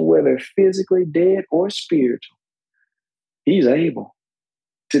situation, whether physically dead or spiritual, he's able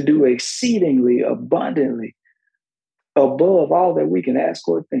to do exceedingly abundantly above all that we can ask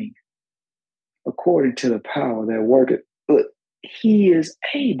or think, according to the power that worketh. But he is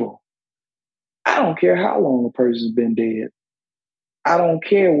able. I don't care how long a person's been dead. I don't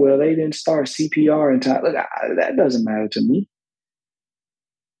care whether they didn't start CPR in time. Look, that doesn't matter to me.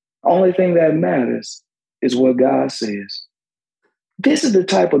 Only thing that matters is what God says. This is the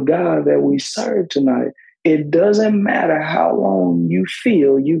type of God that we serve tonight. It doesn't matter how long you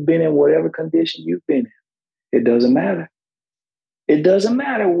feel you've been in whatever condition you've been in. It doesn't matter. It doesn't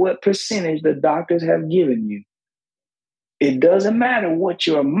matter what percentage the doctors have given you. It doesn't matter what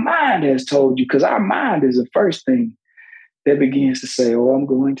your mind has told you, because our mind is the first thing that begins to say, oh, I'm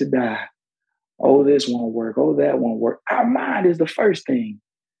going to die. Oh, this won't work. Oh, that won't work. Our mind is the first thing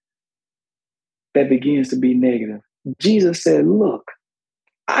that begins to be negative. Jesus said, look,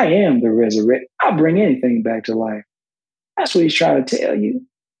 I am the resurrection. I'll bring anything back to life. That's what he's trying to tell you.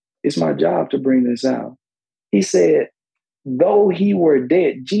 It's my job to bring this out. He said, though he were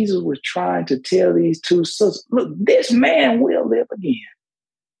dead, Jesus was trying to tell these two sisters, look, this man will live again.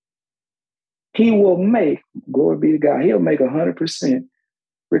 He will make, glory be to God, he'll make 100%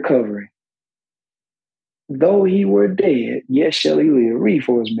 recovery. Though he were dead, yet shall he live. Read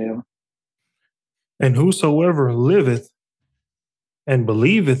for us, Mel. And whosoever liveth and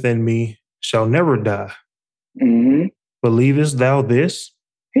believeth in me shall never die. Mm-hmm. Believest thou this?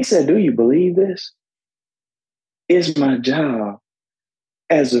 He said, do you believe this? It's my job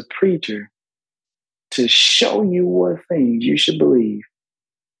as a preacher to show you what things you should believe.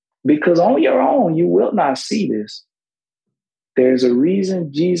 Because on your own, you will not see this. There's a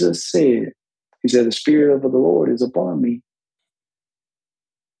reason Jesus said, he said, the Spirit of the Lord is upon me.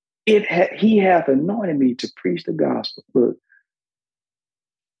 He hath anointed me to preach the gospel. Look,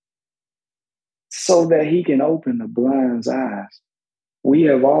 so that he can open the blind's eyes. We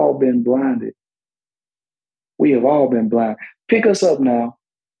have all been blinded. We have all been blind. Pick us up now.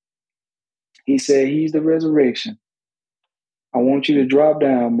 He said he's the resurrection. I want you to drop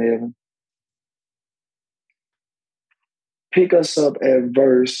down, Melvin. Pick us up at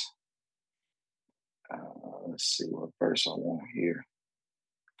verse. Let's see what verse I want here.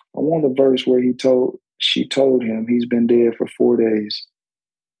 I want the verse where she told him he's been dead for 4 days.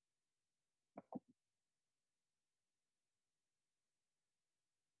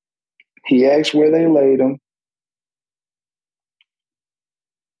 He asked where they laid him.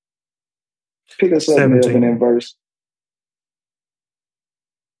 Pick us up, 17. Melvin, in verse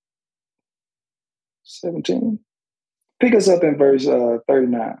 17. Pick us up in verse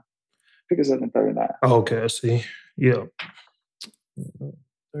 39. Pick us up in 39. Okay, I see. Yeah.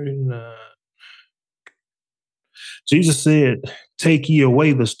 39. Jesus said, take ye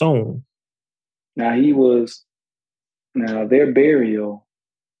away the stone. Now their burial,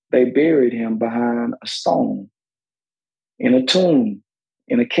 they buried him behind a stone, in a tomb,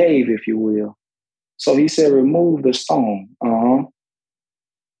 in a cave, if you will. So he said, remove the stone.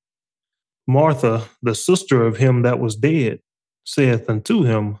 Martha, the sister of him that was dead, saith unto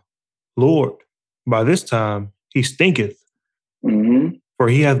him, Lord, by this time he stinketh, for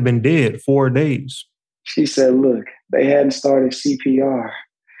he hath been dead 4 days. She said, look, they hadn't started CPR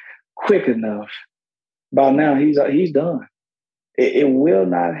quick enough. By now, he's done. It will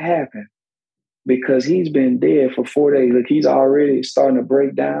not happen because he's been dead for 4 days. Look, he's already starting to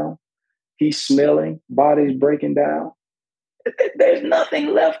break down. He's smelling, body's breaking down. There's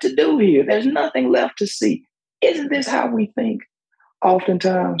nothing left to do here. There's nothing left to see. Isn't this how we think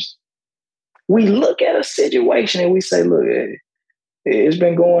oftentimes? We look at a situation and we say, look, it's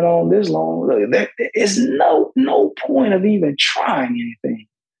been going on this long. Look, there is no point of even trying anything.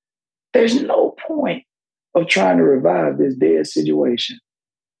 There's no point of trying to revive this dead situation.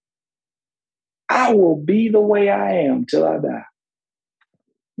 I will be the way I am till I die.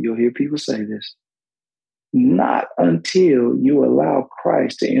 You'll hear people say this. Not until you allow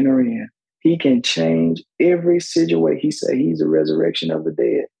Christ to enter in. He can change every situation. He said he's the resurrection of the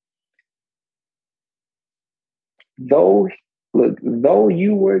dead. Though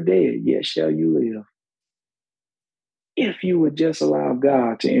you were dead, yet shall you live. If you would just allow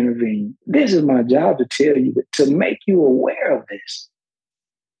God to intervene. This is my job to tell you, to make you aware of this.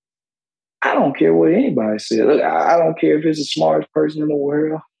 I don't care what anybody says. Look, I don't care if it's the smartest person in the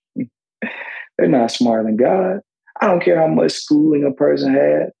world. They're not smarter than God. I don't care how much schooling a person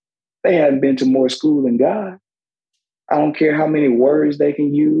had. They hadn't been to more school than God. I don't care how many words they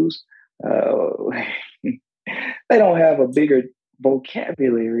can use. They don't have a bigger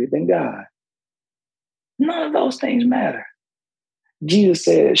vocabulary than God. None of those things matter. Jesus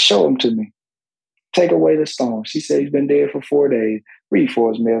said, show him to me. Take away the stone. She said he's been dead for 4 days. Read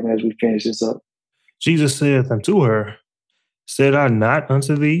for us, Melvin, as we finish this up. Jesus saith unto her, said I not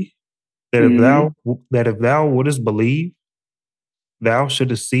unto thee that if thou wouldest believe, thou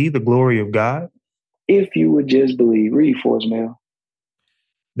shouldest see the glory of God? If you would just believe. Read for us, Mel.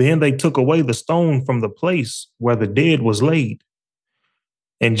 Then they took away the stone from the place where the dead was laid.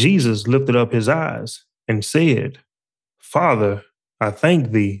 And Jesus lifted up his eyes and said, Father, I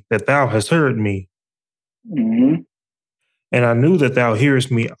thank thee that thou hast heard me, Mm-hmm. and I knew that thou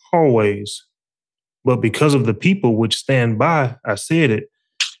hearest me always. But because of the people which stand by, I said it,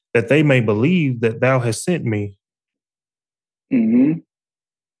 that they may believe that thou hast sent me. Mm-hmm.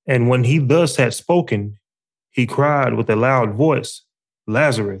 And when he thus had spoken, he cried with a loud voice,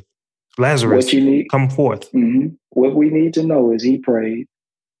 Lazarus, What Lazarus, you need, come forth. what we need to know is he prayed.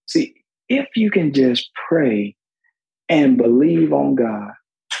 See, if you can just pray and believe on God,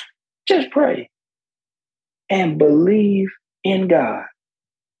 just pray and believe in God.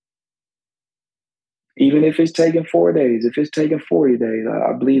 Even if it's taking 4 days, if it's taking 40 days,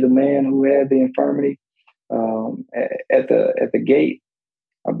 I believe the man who had the infirmity at the gate,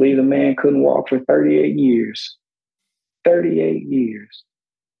 I believe the man couldn't walk for 38 years. 38 years.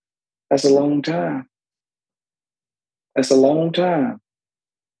 That's a long time. That's a long time.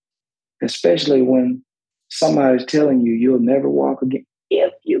 Especially when somebody's telling you you'll never walk again.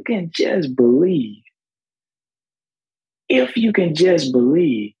 If you can just believe, if you can just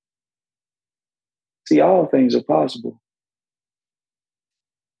believe, see, all things are possible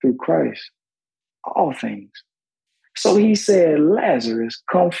through Christ. All things. So he said, Lazarus,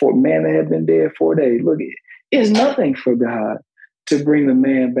 come forth. Man that had been dead 4 days. Look, it's nothing for God to bring the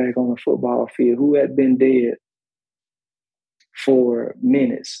man back on the football field who had been dead for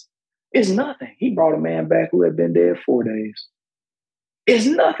minutes. It's nothing. He brought a man back who had been dead 4 days. It's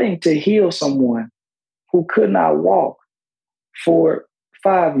nothing to heal someone who could not walk for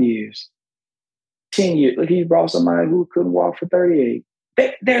 5 years, 10 years. Look, he brought somebody who couldn't walk for 38.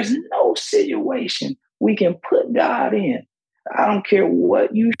 There's no situation we can put God in. I don't care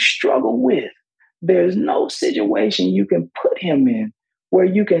what you struggle with. There's no situation you can put him in where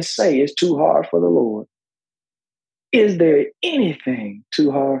you can say it's too hard for the Lord. Is there anything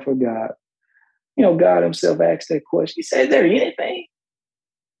too hard for God? You know, God himself asked that question. He said, is there anything?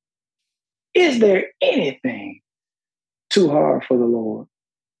 Is there anything too hard for the Lord?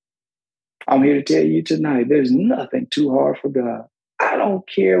 I'm here to tell you tonight, there's nothing too hard for God. I don't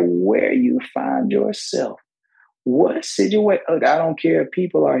care where you find yourself, what situation. I don't care if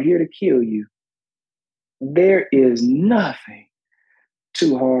people are here to kill you. There is nothing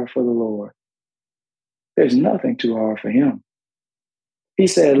too hard for the Lord. There's nothing too hard for him. He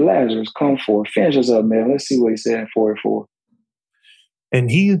said, Lazarus, come forth. Finish us up, man. Let's see what he said in 44. And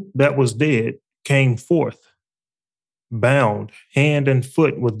he that was dead came forth, bound hand and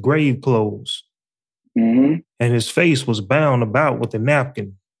foot with grave clothes, Mm-hmm. and his face was bound about with a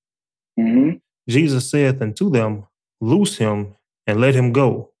napkin. Mm-hmm. Jesus saith unto them, loose him and let him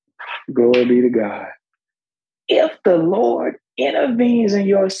go. Glory be to God. If the Lord intervenes in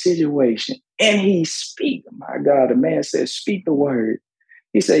your situation and he speaks, my God, the man said, speak the word.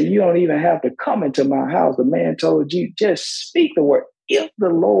 He said, you don't even have to come into my house. The man told you, just speak the word. If the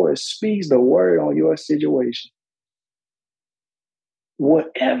Lord speaks the word on your situation,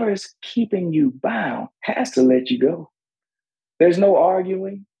 whatever is keeping you bound has to let you go. There's no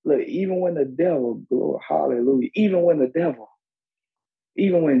arguing. Look, even when the devil, Lord, hallelujah, even when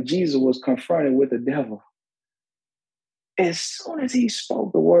Jesus was confronted with the devil, as soon as he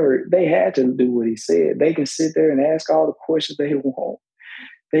spoke the word, they had to do what he said. They can sit there and ask all the questions they want.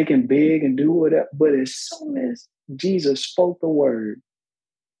 They can beg and do whatever. But as soon as Jesus spoke the word,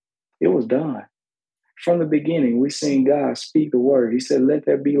 it was done. From the beginning, we seen God speak the word. He said, let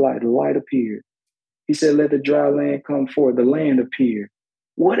there be light. The light appeared. He said, let the dry land come forth. The land appeared.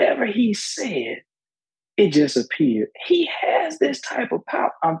 Whatever he said, it just appeared. He has this type of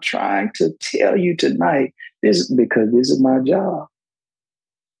power. I'm trying to tell you tonight, because this is my job,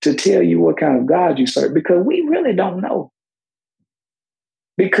 to tell you what kind of God you serve, because we really don't know.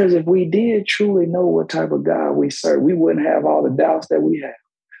 Because if we did truly know what type of God we serve, we wouldn't have all the doubts that we have.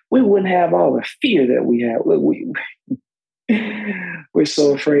 We wouldn't have all the fear that we have. Look, we're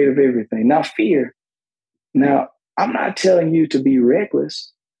so afraid of everything. Now, fear. Now, I'm not telling you to be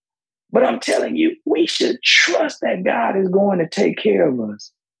reckless, but I'm telling you we should trust that God is going to take care of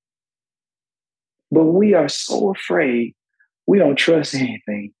us. But we are so afraid, we don't trust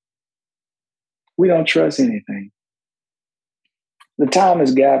anything. We don't trust anything. The time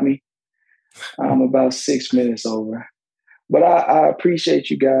has got me. I'm about 6 minutes over. But I appreciate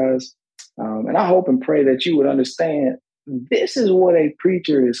you guys. And I hope and pray that you would understand this is what a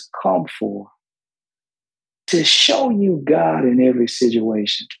preacher is come for. To show you God in every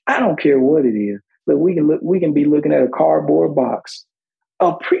situation. I don't care what it is. But we can be looking at a cardboard box.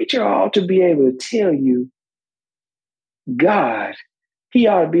 A preacher ought to be able to tell you God. He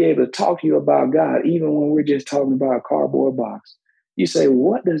ought to be able to talk to you about God, even when we're just talking about a cardboard box. You say,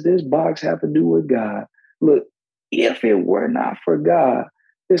 what does this box have to do with God? Look, If it were not for God,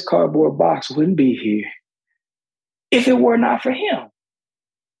 this cardboard box wouldn't be here. If it were not for him,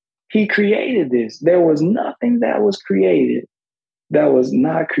 he created this. There was nothing that was created that was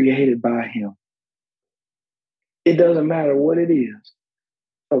not created by him. It doesn't matter what it is.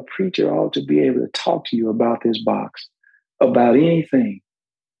 A preacher ought to be able to talk to you about this box, about anything.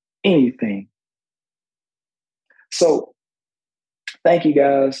 So thank you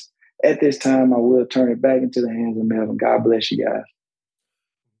guys. At this time, I will turn it back into the hands of Melvin. God bless you guys.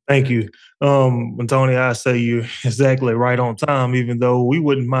 Thank you. Tony, I say you're exactly right on time, even though we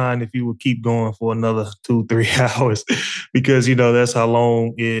wouldn't mind if you would keep going for another 2-3 hours, because, that's how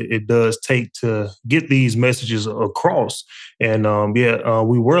long it does take to get these messages across. And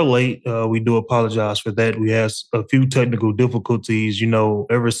we were late. We do apologize for that. We had a few technical difficulties,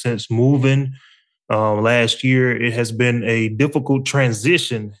 ever since moving last year. It has been a difficult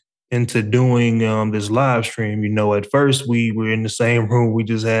transition into doing this live stream. At first we were in the same room. We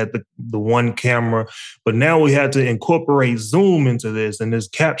just had the one camera, but now we had to incorporate Zoom into this, and it's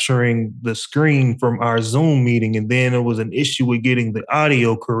capturing the screen from our Zoom meeting. And then it was an issue with getting the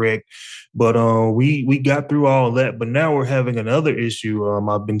audio correct. But we got through all of that. But now we're having another issue.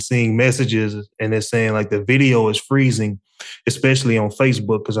 I've been seeing messages, and it's saying like the video is freezing, especially on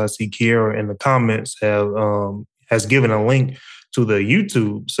Facebook, because I see Kiara in the comments has given a link to the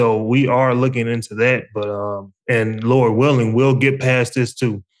YouTube. So we are looking into that, but and Lord willing, we'll get past this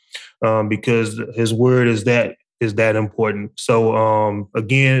too, because his word is that important. So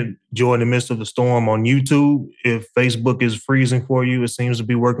again, joy in the midst of the storm on YouTube. If Facebook is freezing for you, it seems to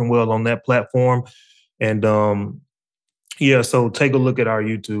be working well on that platform. And so take a look at our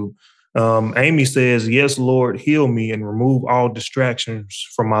YouTube. Amy says, yes, Lord, heal me and remove all distractions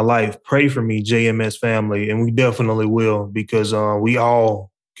from my life. Pray for me, JMS family. And we definitely will, because we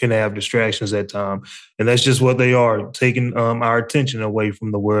all can have distractions at times. And that's just what they are, taking our attention away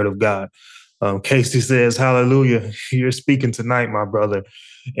from the word of God. Casey says, hallelujah, you're speaking tonight, my brother.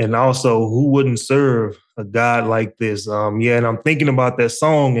 And also, who wouldn't serve a God like this? And I'm thinking about that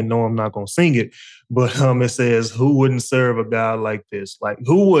song, and no, I'm not going to sing it. But it says, who wouldn't serve a God like this? Like,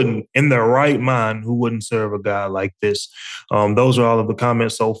 who wouldn't, in their right mind, who wouldn't serve a God like this? Those are all of the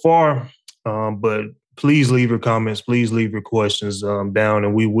comments so far. But please leave your comments. Please leave your questions down,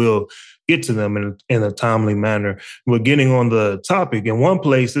 and we will get to them in a timely manner. We're getting on the topic. In one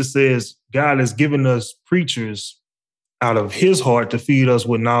place, it says, God has given us preachers out of his heart to feed us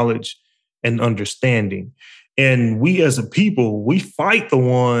with knowledge and understanding. And we as a people, we fight the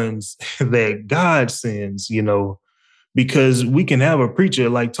ones that God sends, because we can have a preacher,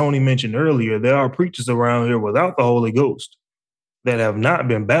 like Tony mentioned earlier. There are preachers around here without the Holy Ghost that have not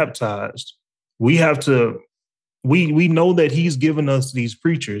been baptized. We have to, we know that he's given us these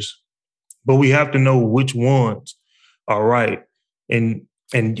preachers, but we have to know which ones are right. And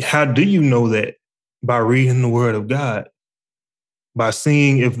how do you know that? By reading the word of God, by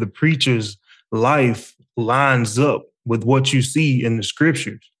seeing if the preacher's life lines up with what you see in the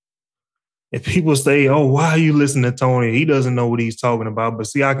scriptures. If people say, oh, why are you listening to Tony? He doesn't know what he's talking about. But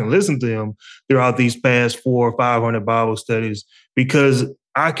see, I can listen to him throughout these past 400 or 500 Bible studies, because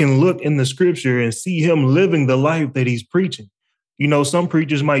I can look in the scripture and see him living the life that he's preaching. Some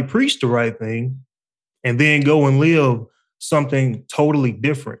preachers might preach the right thing and then go and live something totally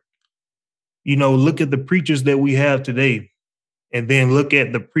different. Look at the preachers that we have today, and then look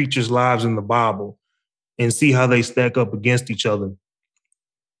at the preachers' lives in the Bible and see how they stack up against each other.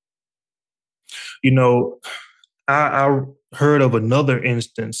 I heard of another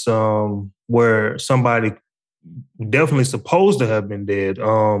instance where somebody definitely supposed to have been dead.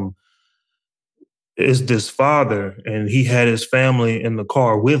 Is this father, and he had his family in the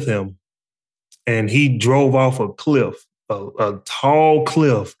car with him, and he drove off a cliff, a tall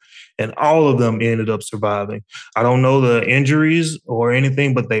cliff, and all of them ended up surviving. I don't know the injuries or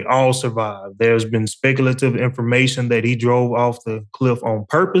anything, but they all survived. There's been speculative information that he drove off the cliff on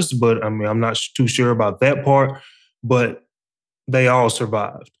purpose, but I'm not too sure about that part, but they all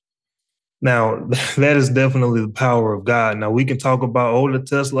survived. Now, that is definitely the power of God. Now, we can talk about, the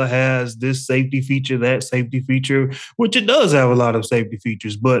Tesla has this safety feature, that safety feature, which it does have a lot of safety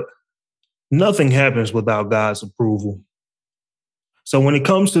features, but nothing happens without God's approval. So when it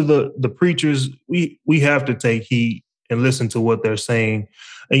comes to the preachers, we have to take heed and listen to what they're saying.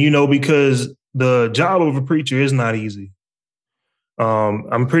 And, because the job of a preacher is not easy.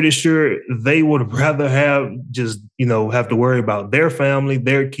 I'm pretty sure they would rather have have to worry about their family,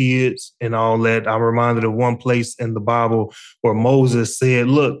 their kids, and all that. I'm reminded of one place in the Bible where Moses said,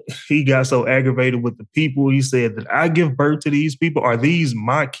 look, he got so aggravated with the people. He said that I give birth to these people. Are these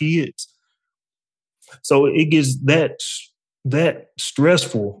my kids? So it gets that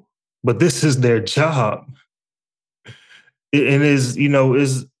stressful, but this is their job. And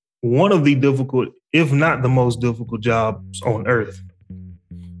is one of the difficult, if not the most difficult jobs on earth.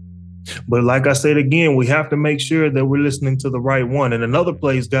 But like I said again, we have to make sure that we're listening to the right one. And another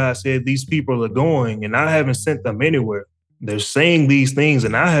place, God said these people are going, and I haven't sent them anywhere. They're saying these things,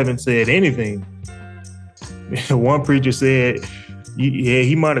 and I haven't said anything. One preacher said, yeah,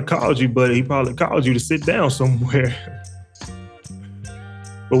 he might have called you, but he probably called you to sit down somewhere.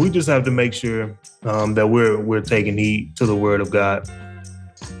 But we just have to make sure that we're taking heed to the word of God.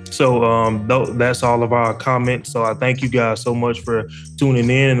 So that's all of our comments. So I thank you guys so much for tuning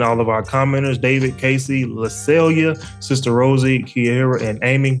in, and all of our commenters, David, Casey, LaCelia, Sister Rosie, Kiera, and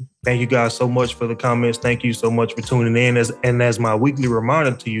Amy. Thank you guys so much for the comments. Thank you so much for tuning in. As my weekly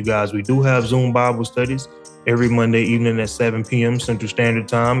reminder to you guys, we do have Zoom Bible studies every Monday evening at 7 p.m. Central Standard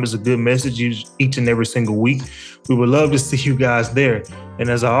Time. It's a good message each and every single week. We would love to see you guys there. And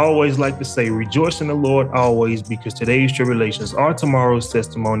as I always like to say, rejoice in the Lord always, because today's tribulations are tomorrow's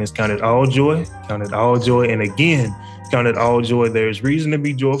testimonies. Count it all joy, and again, count it all joy. There is reason to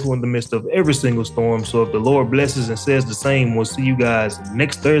be joyful in the midst of every single storm. So if the Lord blesses and says the same, we'll see you guys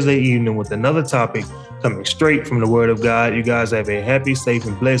next Thursday evening with another topic coming straight from the Word of God. You guys have a happy, safe,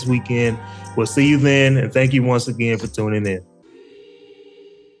 and blessed weekend. We'll see you then, and thank you once again for tuning in.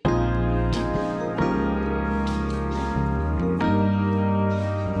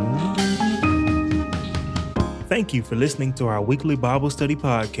 Thank you for listening to our weekly Bible study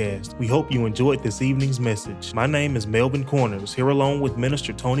podcast. We hope you enjoyed this evening's message. My name is Melvin Corners, here along with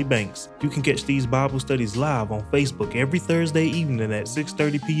Minister Tony Banks. You can catch these Bible studies live on Facebook every Thursday evening at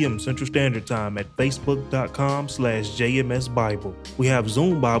 6:30 p.m. Central Standard Time at facebook.com/JMS Bible. We have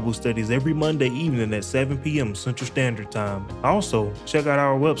Zoom Bible studies every Monday evening at 7 p.m. Central Standard Time. Also, check out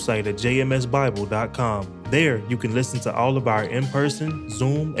our website at jmsbible.com. There, you can listen to all of our in-person,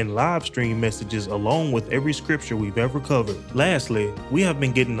 Zoom, and live stream messages along with every scripture we've ever covered. Lastly, we have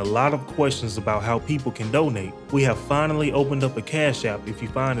been getting a lot of questions about how people can donate. We have finally opened up a Cash App if you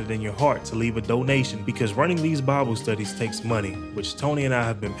find it in your heart to leave a donation, because running these Bible studies takes money, which Tony and I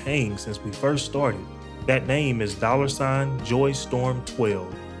have been paying since we first started. That name is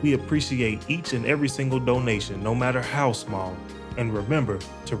 $JoyStorm12. We appreciate each and every single donation, no matter how small. And remember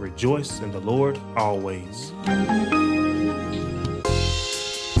to rejoice in the Lord always.